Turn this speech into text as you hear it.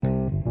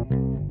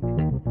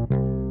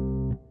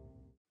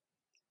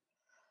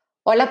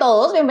Hola a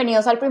todos,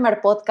 bienvenidos al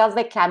primer podcast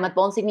de Climate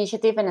Bonds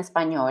Initiative en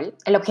español.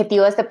 El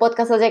objetivo de este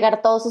podcast es llegar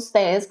a todos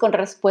ustedes con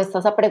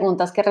respuestas a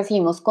preguntas que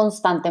recibimos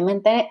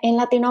constantemente en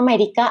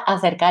Latinoamérica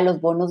acerca de los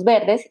bonos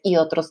verdes y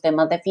otros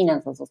temas de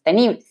finanzas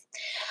sostenibles.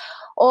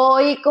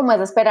 Hoy, como es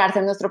de esperarse,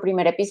 en nuestro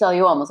primer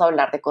episodio vamos a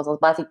hablar de cosas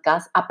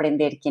básicas,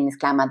 aprender quién es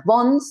Climate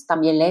Bonds,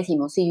 también le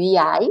decimos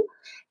CBI,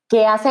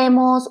 qué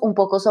hacemos, un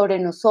poco sobre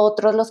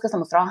nosotros, los que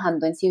estamos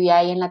trabajando en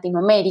CBI en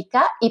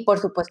Latinoamérica y, por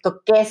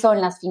supuesto, qué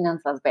son las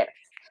finanzas verdes.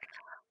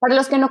 Para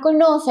los que no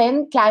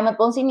conocen, Climate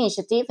Bonds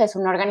Initiative es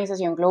una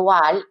organización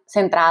global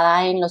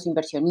centrada en los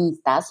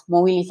inversionistas,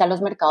 moviliza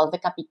los mercados de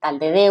capital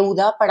de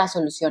deuda para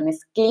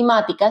soluciones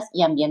climáticas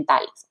y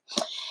ambientales.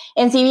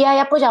 En CBI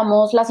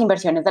apoyamos las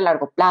inversiones de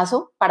largo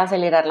plazo para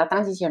acelerar la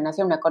transición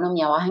hacia una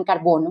economía baja en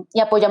carbono y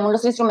apoyamos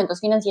los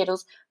instrumentos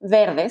financieros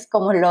verdes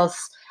como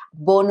los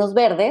bonos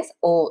verdes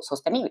o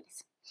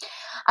sostenibles.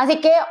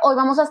 Así que hoy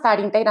vamos a estar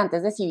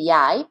integrantes de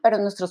CBI, pero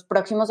en nuestros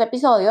próximos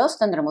episodios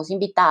tendremos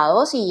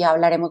invitados y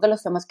hablaremos de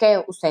los temas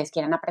que ustedes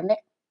quieran aprender.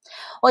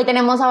 Hoy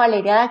tenemos a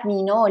Valeria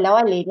Dagnino. Hola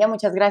Valeria,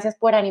 muchas gracias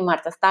por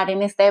animarte a estar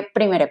en este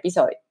primer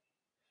episodio.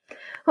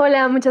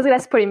 Hola, muchas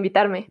gracias por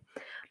invitarme.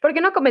 ¿Por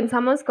qué no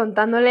comenzamos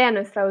contándole a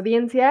nuestra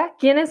audiencia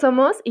quiénes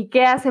somos y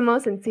qué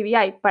hacemos en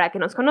CBI para que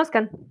nos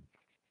conozcan?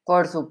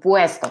 Por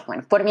supuesto.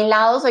 Bueno, por mi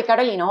lado soy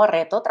Carolina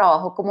Barreto,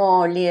 trabajo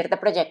como líder de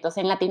proyectos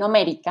en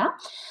Latinoamérica.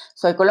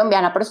 Soy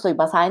colombiana, pero estoy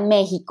basada en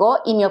México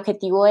y mi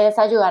objetivo es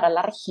ayudar a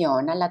la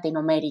región, a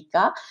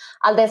Latinoamérica,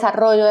 al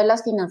desarrollo de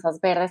las finanzas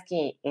verdes,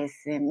 que es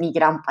mi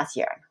gran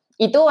pasión.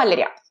 ¿Y tú,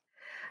 Valeria?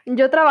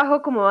 Yo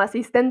trabajo como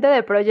asistente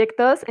de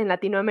proyectos en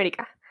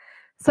Latinoamérica.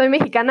 Soy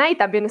mexicana y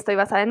también estoy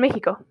basada en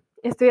México.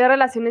 Estudié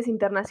Relaciones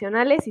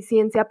Internacionales y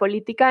Ciencia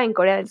Política en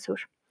Corea del Sur.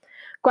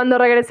 Cuando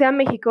regresé a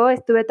México,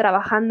 estuve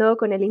trabajando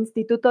con el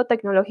Instituto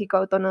Tecnológico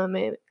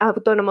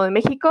Autónomo de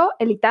México,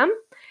 el ITAM,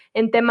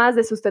 en temas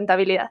de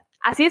sustentabilidad.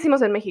 Así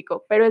decimos en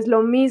México, pero es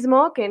lo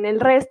mismo que en el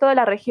resto de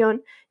la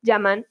región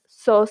llaman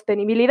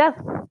sostenibilidad.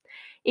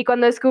 Y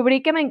cuando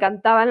descubrí que me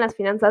encantaban las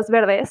finanzas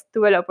verdes,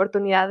 tuve la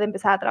oportunidad de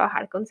empezar a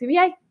trabajar con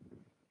CBI.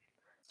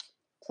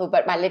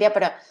 Súper, Valeria,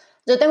 pero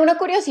yo tengo una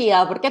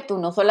curiosidad porque tú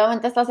no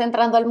solamente estás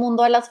entrando al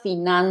mundo de las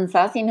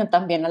finanzas, sino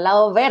también al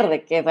lado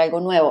verde, que es algo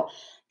nuevo.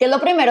 ¿Qué es lo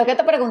primero que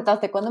te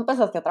preguntaste cuando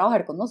empezaste a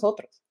trabajar con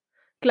nosotros?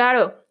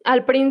 Claro,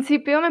 al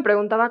principio me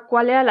preguntaba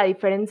cuál era la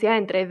diferencia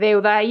entre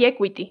deuda y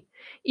equity.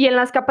 Y en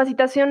las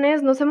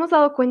capacitaciones nos hemos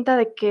dado cuenta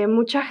de que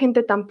mucha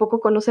gente tampoco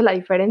conoce la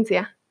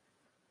diferencia.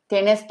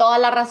 Tienes toda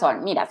la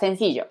razón. Mira,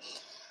 sencillo.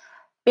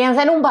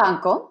 Piensa en un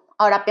banco.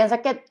 Ahora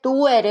piensa que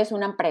tú eres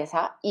una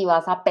empresa y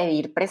vas a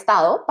pedir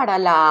prestado para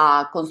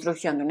la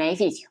construcción de un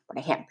edificio, por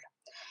ejemplo.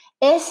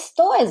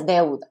 Esto es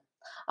deuda.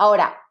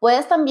 Ahora,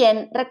 puedes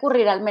también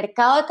recurrir al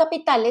mercado de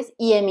capitales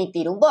y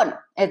emitir un bono,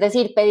 es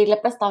decir, pedirle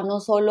prestado no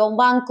solo a un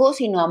banco,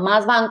 sino a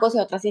más bancos y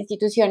otras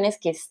instituciones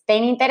que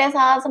estén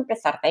interesadas en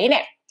prestarte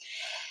dinero.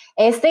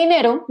 Este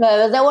dinero lo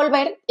debes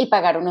devolver y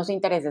pagar unos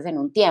intereses en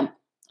un tiempo.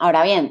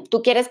 Ahora bien,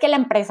 tú quieres que la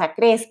empresa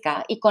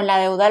crezca y con la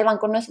deuda del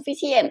banco no es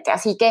suficiente,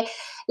 así que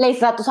le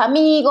dices a tus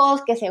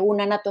amigos que se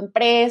unan a tu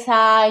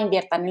empresa,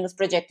 inviertan en los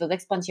proyectos de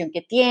expansión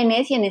que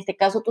tienes y en este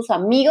caso tus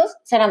amigos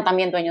serán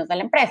también dueños de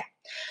la empresa.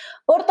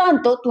 Por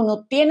tanto, tú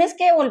no tienes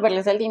que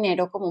devolverles el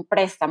dinero como un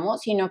préstamo,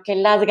 sino que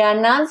las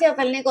ganancias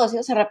del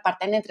negocio se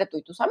reparten entre tú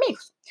y tus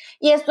amigos.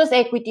 Y esto es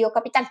equity o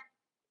capital.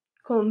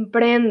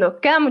 Comprendo,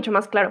 queda mucho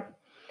más claro.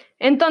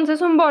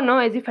 Entonces un bono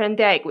es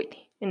diferente a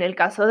equity. En el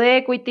caso de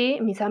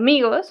equity, mis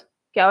amigos,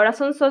 que ahora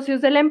son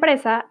socios de la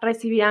empresa,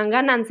 recibirán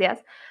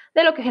ganancias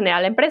de lo que genera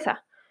la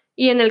empresa.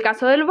 Y en el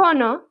caso del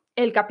bono,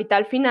 el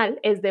capital final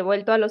es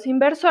devuelto a los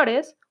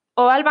inversores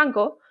o al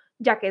banco,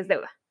 ya que es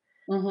deuda.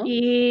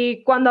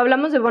 Y cuando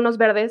hablamos de bonos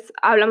verdes,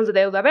 hablamos de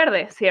deuda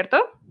verde, ¿cierto?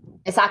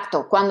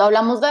 Exacto. Cuando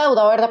hablamos de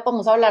deuda verde,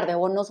 podemos hablar de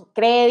bonos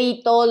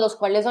créditos, los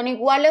cuales son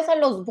iguales a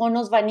los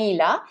bonos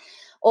vanilla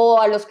o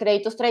a los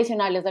créditos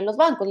tradicionales de los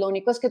bancos. Lo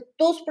único es que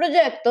tus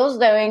proyectos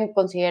deben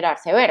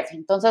considerarse verdes.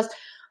 Entonces,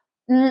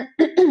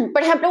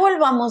 por ejemplo,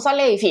 volvamos al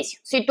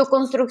edificio. Si tu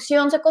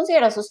construcción se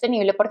considera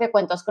sostenible porque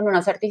cuentas con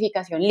una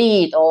certificación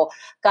LEED o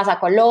Casa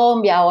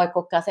Colombia o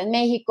Ecocasa en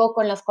México,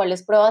 con las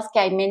cuales pruebas que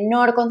hay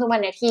menor consumo de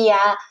energía,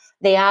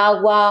 de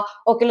agua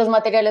o que los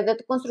materiales de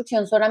tu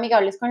construcción son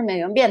amigables con el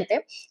medio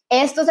ambiente,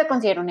 esto se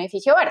considera un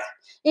edificio verde.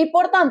 Y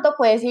por tanto,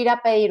 puedes ir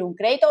a pedir un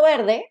crédito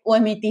verde o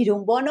emitir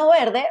un bono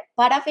verde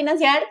para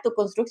financiar tu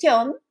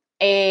construcción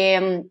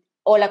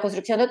o la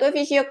construcción de tu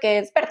edificio que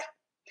es verde.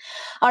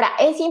 Ahora,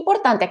 es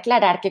importante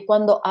aclarar que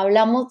cuando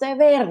hablamos de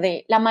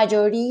verde, la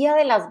mayoría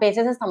de las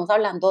veces estamos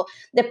hablando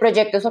de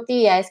proyectos o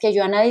actividades que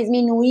ayudan a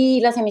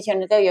disminuir las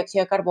emisiones de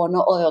dióxido de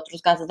carbono o de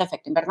otros gases de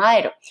efecto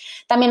invernadero.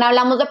 También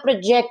hablamos de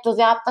proyectos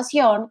de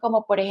adaptación,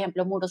 como por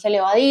ejemplo muros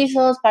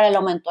elevadizos para el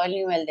aumento del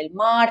nivel del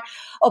mar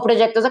o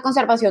proyectos de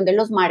conservación de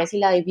los mares y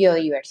la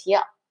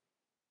biodiversidad.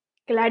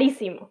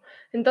 Clarísimo.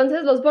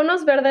 Entonces, los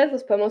bonos verdes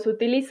los podemos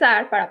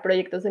utilizar para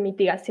proyectos de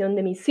mitigación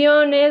de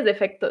emisiones,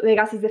 de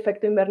gases de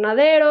efecto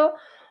invernadero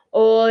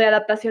o de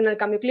adaptación al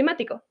cambio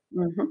climático.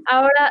 Ujú.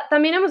 Ahora,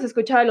 también hemos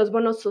escuchado de los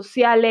bonos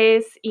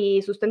sociales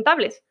y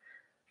sustentables.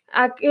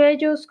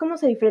 ¿Aquellos cómo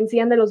se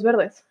diferencian de los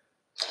verdes?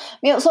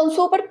 Mira, son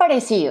súper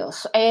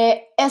parecidos.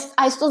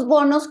 A estos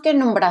bonos que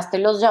nombraste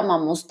los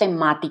llamamos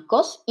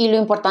temáticos y lo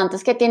importante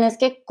es que tienes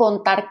que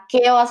contar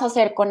qué vas a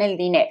hacer con el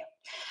dinero.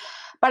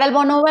 Para el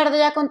bono verde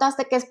ya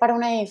contaste que es para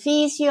un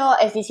edificio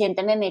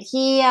eficiente en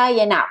energía y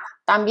en agua.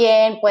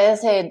 También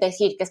puedes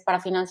decir que es para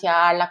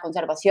financiar la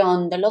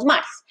conservación de los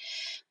mares.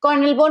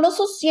 Con el bono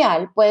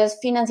social puedes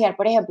financiar,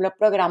 por ejemplo,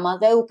 programas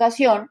de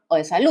educación o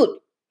de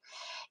salud.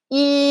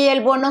 Y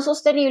el bono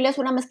sostenible es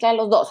una mezcla de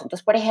los dos.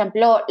 Entonces, por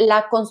ejemplo,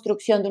 la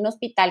construcción de un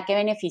hospital que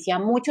beneficia a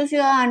muchos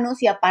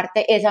ciudadanos y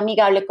aparte es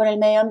amigable con el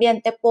medio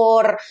ambiente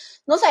por,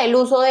 no sé, el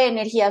uso de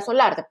energía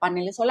solar, de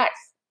paneles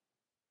solares.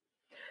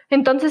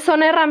 Entonces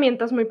son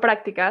herramientas muy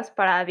prácticas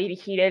para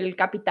dirigir el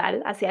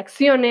capital hacia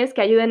acciones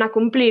que ayuden a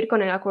cumplir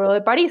con el Acuerdo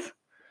de París.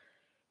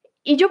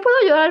 ¿Y yo puedo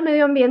ayudar al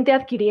medio ambiente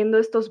adquiriendo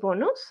estos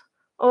bonos?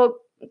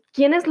 ¿O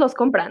quiénes los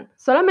compran?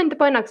 ¿Solamente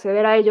pueden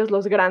acceder a ellos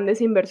los grandes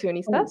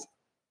inversionistas?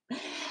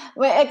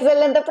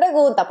 Excelente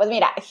pregunta. Pues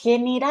mira,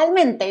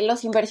 generalmente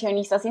los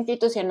inversionistas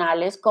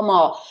institucionales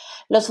como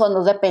los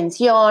fondos de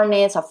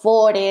pensiones,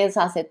 Afores,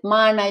 Asset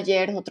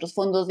Managers, otros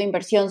fondos de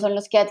inversión son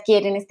los que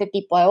adquieren este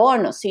tipo de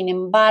bonos. Sin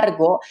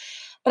embargo,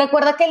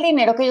 recuerda que el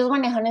dinero que ellos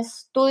manejan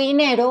es tu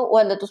dinero o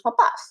el de tus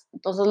papás.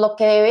 Entonces, lo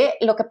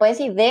que puedes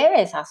y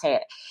debes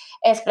hacer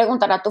es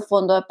preguntar a tu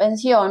fondo de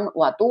pensión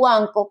o a tu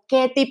banco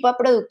qué tipo de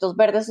productos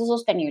verdes o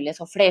sostenibles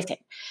ofrecen.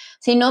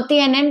 Si no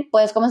tienen,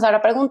 puedes comenzar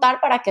a preguntar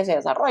para que se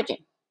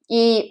desarrollen.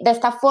 Y de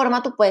esta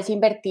forma tú puedes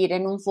invertir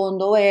en un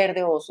fondo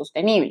verde o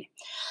sostenible.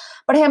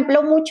 Por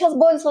ejemplo, muchas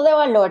bolsas de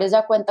valores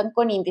ya cuentan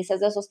con índices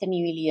de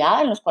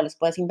sostenibilidad en los cuales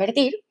puedes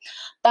invertir.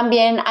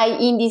 También hay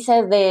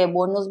índices de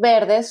bonos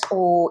verdes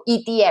o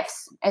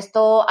ETFs.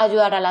 Esto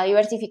ayudará a la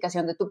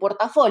diversificación de tu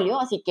portafolio,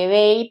 así que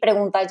ve y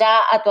pregunta ya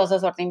a tu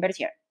asesor de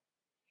inversión.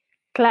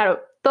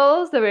 Claro,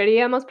 todos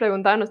deberíamos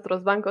preguntar a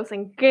nuestros bancos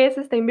en qué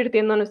se está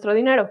invirtiendo nuestro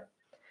dinero.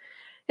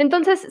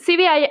 Entonces,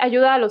 CBI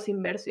ayuda a los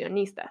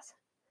inversionistas,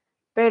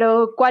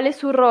 pero ¿cuál es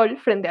su rol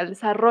frente al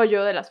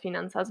desarrollo de las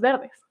finanzas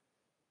verdes?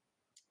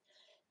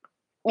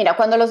 Mira,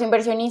 cuando los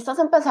inversionistas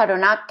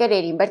empezaron a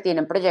querer invertir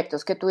en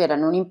proyectos que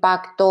tuvieran un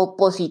impacto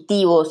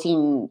positivo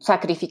sin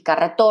sacrificar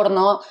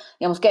retorno,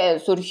 digamos que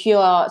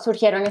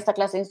surgieron esta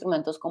clase de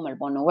instrumentos como el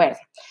bono verde.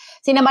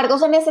 Sin embargo,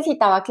 se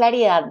necesitaba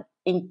claridad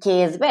en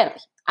qué es verde.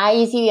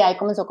 Ahí CBI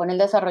comenzó con el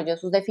desarrollo de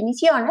sus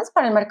definiciones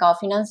para el mercado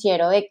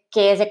financiero de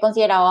qué se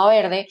consideraba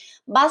verde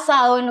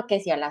basado en lo que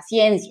decía la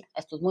ciencia.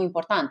 Esto es muy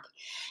importante.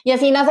 Y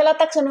así nace la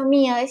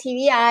taxonomía de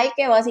CBI,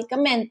 que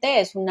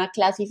básicamente es una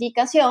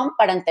clasificación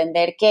para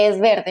entender qué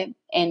es verde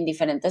en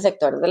diferentes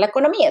sectores de la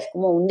economía. Es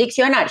como un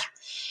diccionario.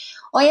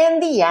 Hoy en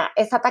día,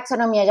 esta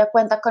taxonomía ya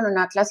cuenta con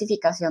una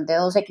clasificación de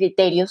 12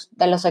 criterios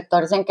de los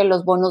sectores en que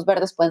los bonos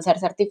verdes pueden ser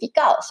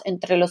certificados,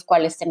 entre los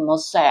cuales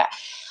tenemos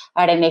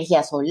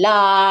energía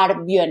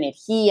solar,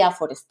 bioenergía,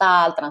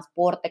 forestal,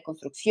 transporte,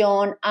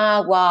 construcción,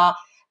 agua,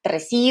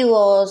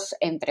 residuos,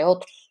 entre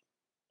otros.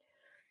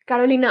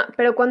 Carolina,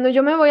 pero cuando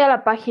yo me voy a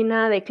la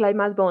página de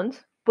Climate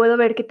Bonds, puedo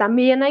ver que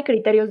también hay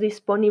criterios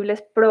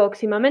disponibles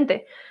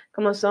próximamente,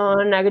 como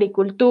son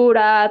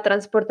agricultura,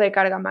 transporte de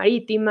carga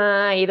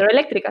marítima,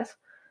 hidroeléctricas.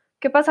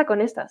 ¿Qué pasa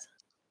con estas?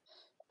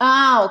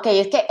 Ok,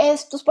 es que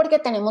esto es porque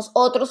tenemos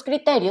otros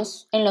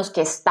criterios en los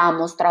que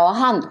estamos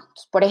trabajando.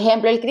 Entonces, por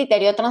ejemplo, el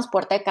criterio de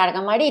transporte de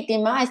carga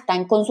marítima está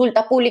en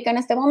consulta pública en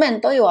este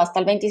momento y va hasta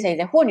el 26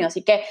 de junio.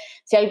 Así que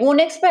si algún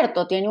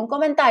experto tiene un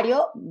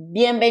comentario,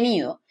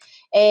 bienvenido.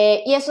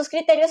 Y esos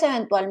criterios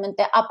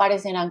eventualmente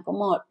aparecerán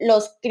como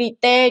los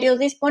criterios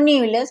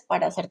disponibles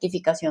para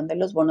certificación de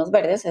los bonos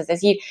verdes, es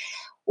decir,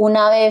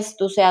 una vez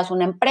tú seas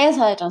una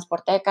empresa de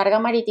transporte de carga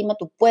marítima,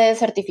 tú puedes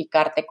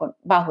certificarte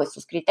bajo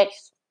estos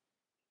criterios.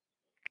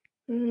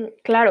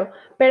 Claro,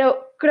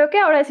 pero creo que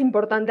ahora es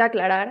importante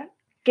aclarar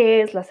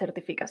qué es la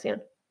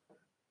certificación.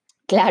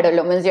 Claro,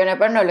 lo mencioné,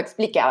 pero no lo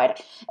expliqué. A ver,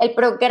 el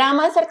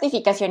programa de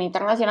certificación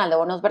internacional de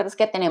bonos verdes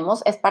que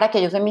tenemos es para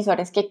aquellos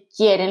emisores que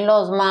quieren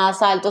los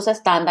más altos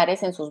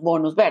estándares en sus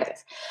bonos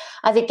verdes.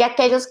 Así que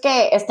aquellos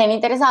que estén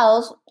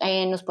interesados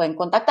nos pueden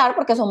contactar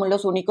porque somos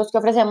los únicos que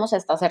ofrecemos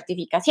esta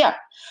certificación.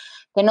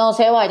 Que no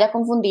se vaya a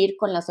confundir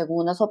con las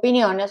segundas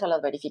opiniones o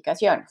las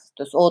verificaciones.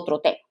 Esto es otro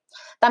tema.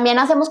 También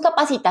hacemos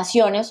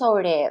capacitaciones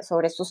sobre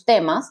estos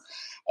temas,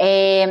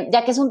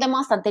 ya que es un tema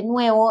bastante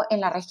nuevo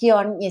en la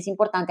región y es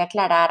importante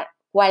aclarar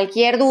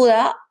cualquier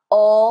duda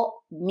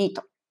o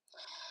mito.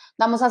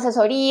 Damos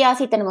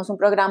asesorías y tenemos un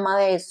programa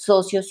de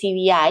socios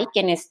CBI,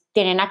 quienes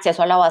tienen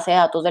acceso a la base de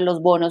datos de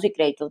los bonos y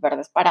créditos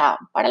verdes para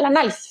el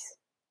análisis.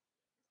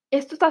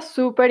 Esto está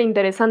súper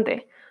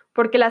interesante,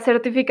 porque la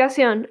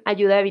certificación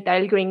ayuda a evitar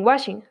el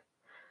greenwashing.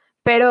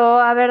 Pero,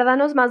 a ver,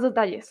 danos más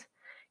detalles.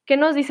 ¿Qué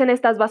nos dicen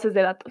estas bases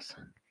de datos?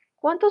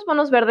 ¿Cuántos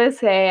bonos verdes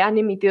se han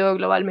emitido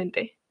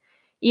globalmente?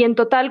 Y en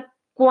total,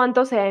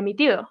 ¿cuánto se ha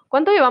emitido?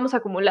 ¿Cuánto llevamos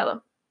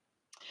acumulado?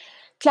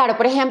 Claro,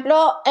 por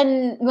ejemplo,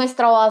 en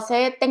nuestra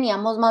base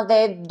teníamos más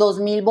de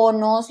 2.000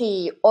 bonos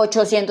y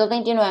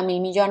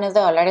 829.000 millones de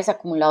dólares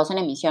acumulados en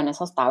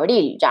emisiones hasta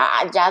abril.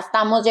 Ya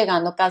estamos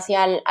llegando casi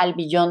al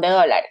billón de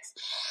dólares.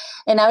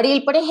 En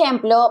abril, por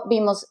ejemplo,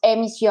 vimos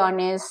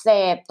emisiones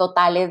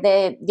totales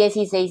de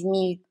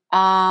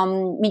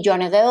 16.000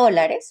 millones de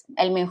dólares,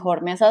 el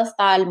mejor mes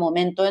hasta el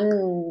momento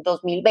en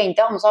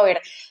 2020. Vamos a ver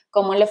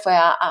cómo le fue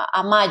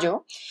a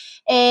mayo.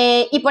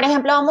 Y por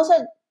ejemplo,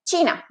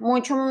 China,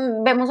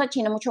 vemos a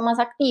China mucho más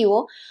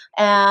activo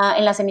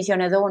en las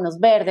emisiones de bonos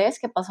verdes,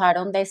 que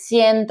pasaron de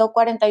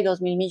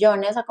 142.000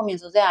 millones a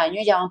comienzos de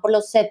año y ya van por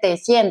los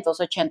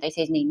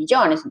 786.000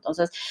 millones.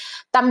 Entonces,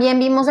 también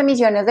vimos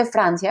emisiones de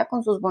Francia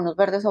con sus bonos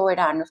verdes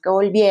soberanos que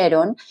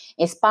volvieron,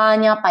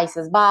 España,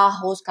 Países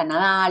Bajos,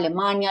 Canadá,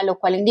 Alemania, lo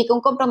cual indica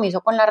un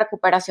compromiso con la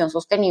recuperación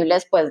sostenible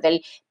después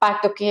del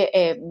pacto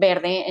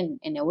verde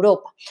en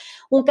Europa.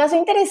 Un caso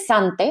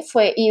interesante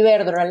fue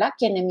Iberdrola,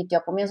 quien emitió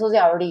a comienzos de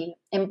abril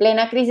en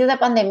plena crisis de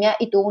pandemia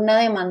y tuvo una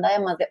demanda de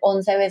más de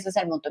 11 veces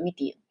el monto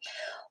emitido.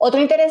 Otro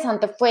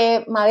interesante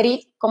fue Madrid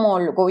como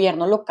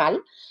gobierno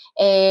local.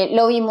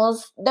 Lo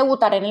vimos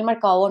debutar en el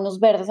mercado de bonos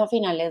verdes a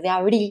finales de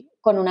abril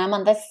con una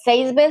demanda de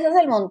 6 veces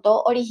el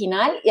monto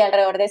original y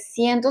alrededor de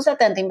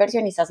 170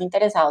 inversionistas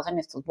interesados en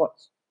estos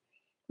bonos.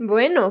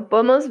 Bueno,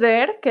 podemos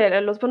ver que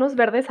los bonos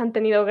verdes han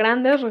tenido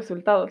grandes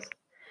resultados.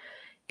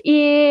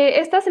 ¿Y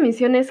estas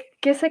emisiones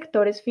qué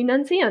sectores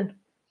financian?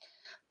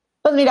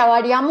 Pues mira,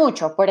 varía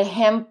mucho. Por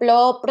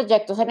ejemplo,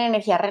 proyectos en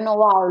energía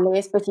renovable,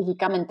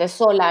 específicamente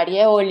solar y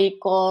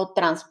eólico,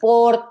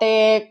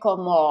 transporte,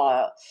 como,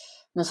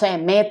 no sé,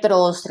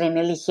 metros,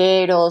 trenes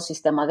ligeros,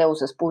 sistemas de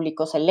buses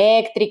públicos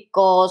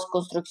eléctricos,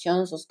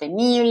 construcción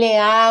sostenible,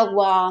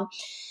 agua.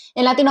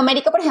 En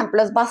Latinoamérica, por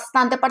ejemplo, es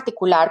bastante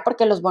particular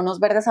porque los bonos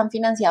verdes han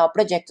financiado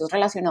proyectos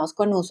relacionados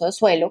con uso de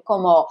suelo,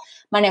 como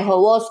manejo de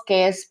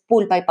bosques,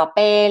 pulpa y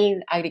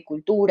papel,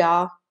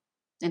 agricultura,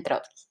 entre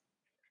otros.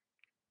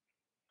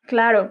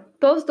 Claro,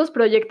 todos estos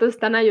proyectos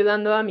están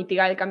ayudando a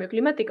mitigar el cambio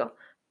climático,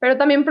 pero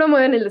también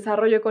promueven el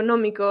desarrollo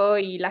económico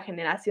y la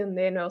generación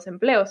de nuevos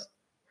empleos.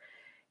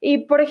 Y,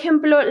 por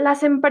ejemplo,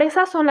 ¿las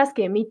empresas son las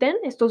que emiten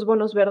estos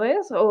bonos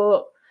verdes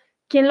o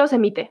quién los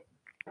emite?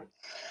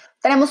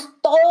 Tenemos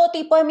todo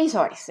tipo de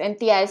emisores,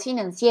 entidades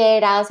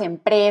financieras,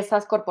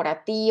 empresas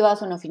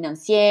corporativas o no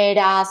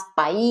financieras,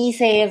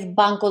 países,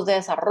 bancos de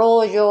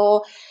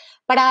desarrollo.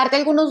 Para darte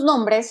algunos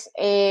nombres,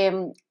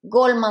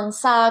 Goldman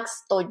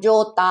Sachs,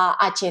 Toyota,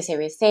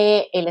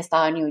 HSBC, el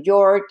Estado de New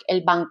York,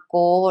 el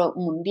Banco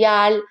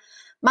Mundial,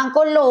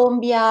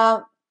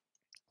 Bancolombia,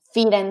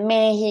 FIRA en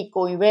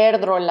México,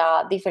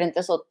 Iberdrola,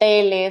 diferentes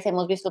hoteles.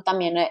 Hemos visto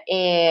también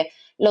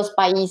los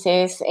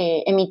países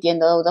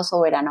emitiendo deuda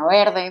soberana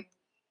verde.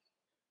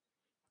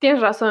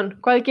 Tienes razón,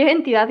 cualquier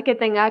entidad que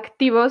tenga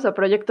activos o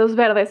proyectos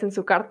verdes en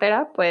su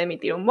cartera puede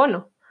emitir un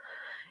bono.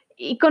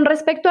 Y con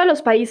respecto a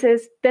los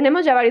países,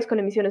 tenemos ya varios con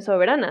emisiones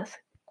soberanas.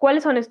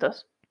 ¿Cuáles son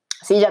estos?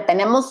 Sí, ya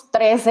tenemos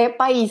 13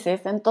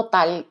 países en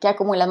total que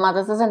acumulan más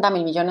de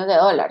 60.000 millones de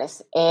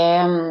dólares.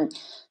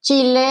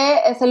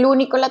 Chile es el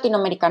único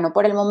latinoamericano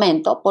por el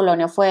momento.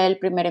 Polonia fue el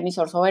primer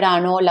emisor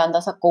soberano.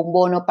 Holanda sacó un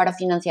bono para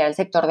financiar el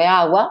sector de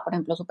agua, por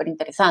ejemplo, súper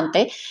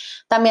interesante.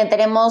 También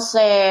tenemos,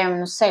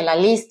 no sé, la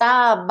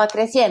lista va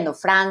creciendo.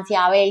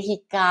 Francia,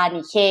 Bélgica,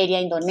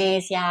 Nigeria,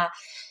 Indonesia,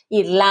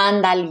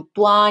 Irlanda,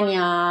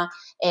 Lituania,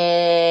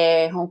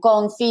 Hong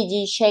Kong,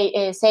 Fiji,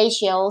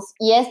 Seychelles.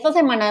 Y esta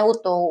semana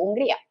debutó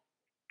Hungría.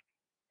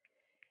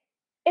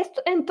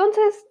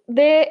 Entonces,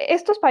 de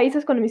estos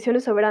países con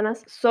emisiones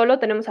soberanas, solo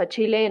tenemos a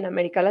Chile en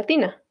América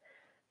Latina.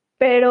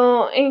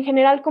 Pero, en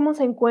general, ¿cómo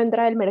se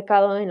encuentra el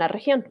mercado en la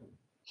región?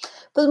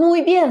 Pues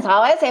muy bien,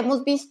 ¿sabes?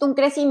 Hemos visto un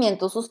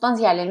crecimiento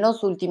sustancial en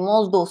los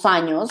últimos 2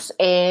 años,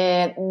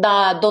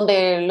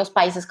 donde los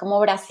países como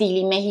Brasil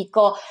y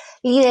México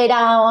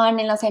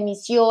lideraban en las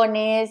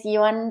emisiones,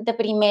 iban de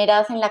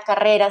primeras en la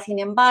carrera. Sin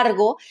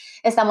embargo,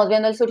 estamos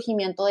viendo el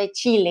surgimiento de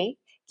Chile,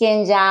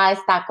 quien ya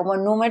está como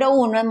número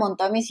 1 en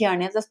monto de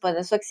emisiones después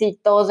de su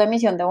exitosa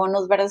emisión de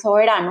bonos verdes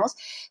soberanos,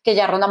 que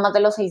ya ronda más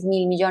de los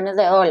 6.000 millones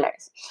de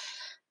dólares.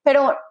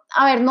 Pero,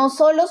 a ver, no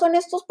solo son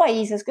estos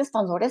países que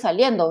están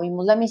sobresaliendo.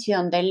 Vimos la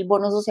emisión del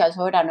Bono Social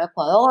Soberano de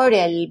Ecuador,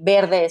 el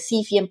verde de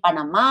SIFI en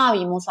Panamá,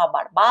 vimos a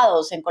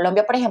Barbados. En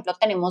Colombia, por ejemplo,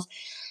 tenemos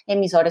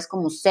emisores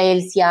como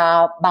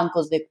Celsia,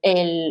 bancos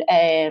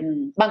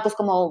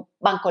como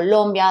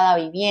Bancolombia, Da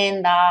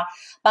Vivienda,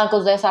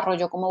 bancos de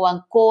desarrollo como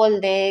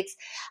Bancoldex,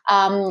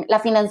 la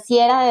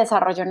Financiera de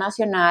Desarrollo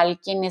Nacional,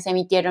 quienes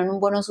emitieron un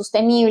bono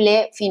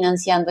sostenible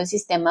financiando el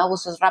sistema de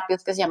buses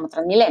rápidos que se llama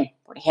Transmilenio,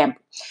 por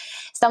ejemplo.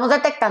 Estamos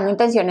detectando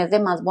intenciones de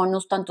más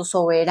bonos tanto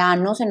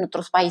soberanos en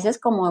otros países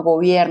como de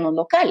gobiernos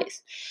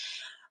locales.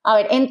 A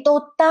ver, en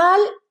total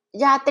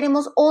ya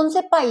tenemos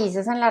 11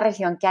 países en la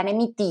región que han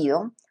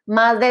emitido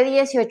más de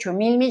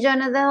 18.000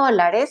 millones de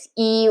dólares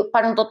y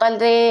para un total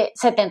de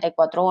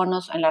 74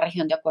 bonos en la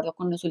región, de acuerdo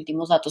con los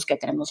últimos datos que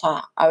tenemos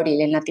a abril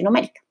en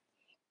Latinoamérica.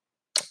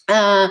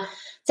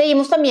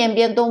 Seguimos también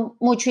viendo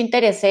mucho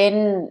interés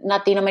en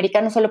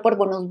Latinoamérica, no solo por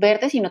bonos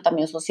verdes, sino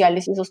también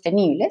sociales y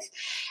sostenibles.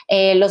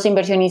 Los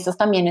inversionistas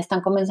también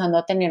están comenzando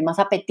a tener más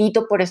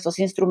apetito por estos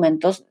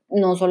instrumentos,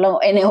 no solo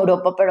en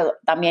Europa, pero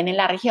también en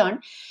la región.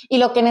 Y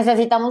lo que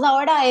necesitamos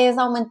ahora es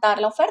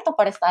aumentar la oferta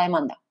para esta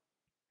demanda.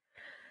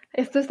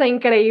 Esto está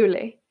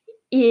increíble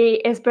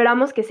y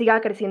esperamos que siga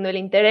creciendo el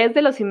interés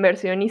de los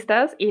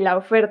inversionistas y la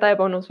oferta de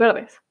bonos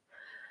verdes.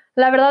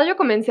 La verdad, yo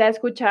comencé a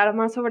escuchar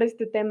más sobre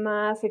este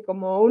tema hace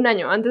como un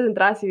año, antes de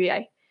entrar a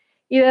CBI.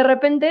 Y de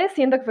repente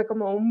siento que fue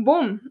como un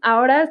boom.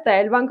 Ahora hasta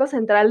el Banco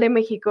Central de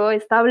México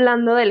está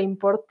hablando de la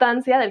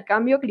importancia del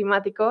cambio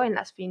climático en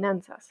las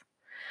finanzas,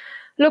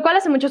 lo cual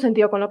hace mucho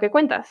sentido con lo que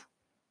cuentas.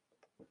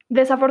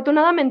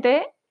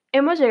 Desafortunadamente,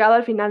 hemos llegado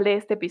al final de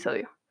este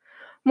episodio.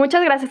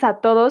 Muchas gracias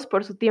a todos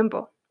por su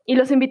tiempo y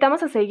los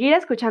invitamos a seguir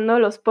escuchando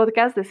los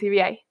podcasts de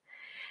CBI.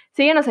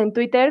 Síguenos en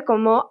Twitter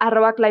como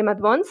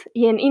 @ClimateBonds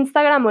y en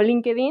Instagram o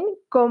LinkedIn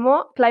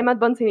como Climate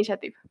Bonds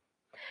Initiative.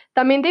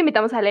 También te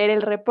invitamos a leer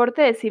el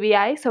reporte de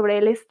CBI sobre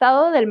el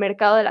estado del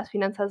mercado de las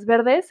finanzas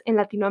verdes en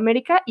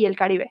Latinoamérica y el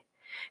Caribe,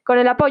 con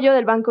el apoyo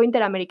del Banco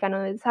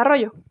Interamericano de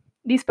Desarrollo,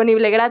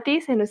 disponible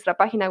gratis en nuestra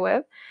página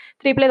web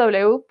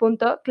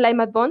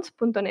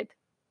www.climatebonds.net.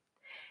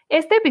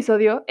 Este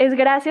episodio es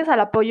gracias al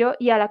apoyo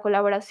y a la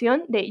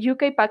colaboración de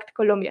UK Pact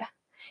Colombia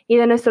y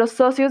de nuestros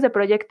socios de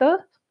proyecto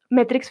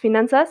Metrix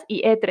Finanzas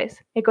y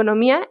E3,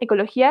 Economía,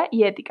 Ecología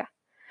y Ética.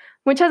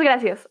 Muchas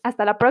gracias.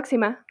 Hasta la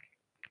próxima.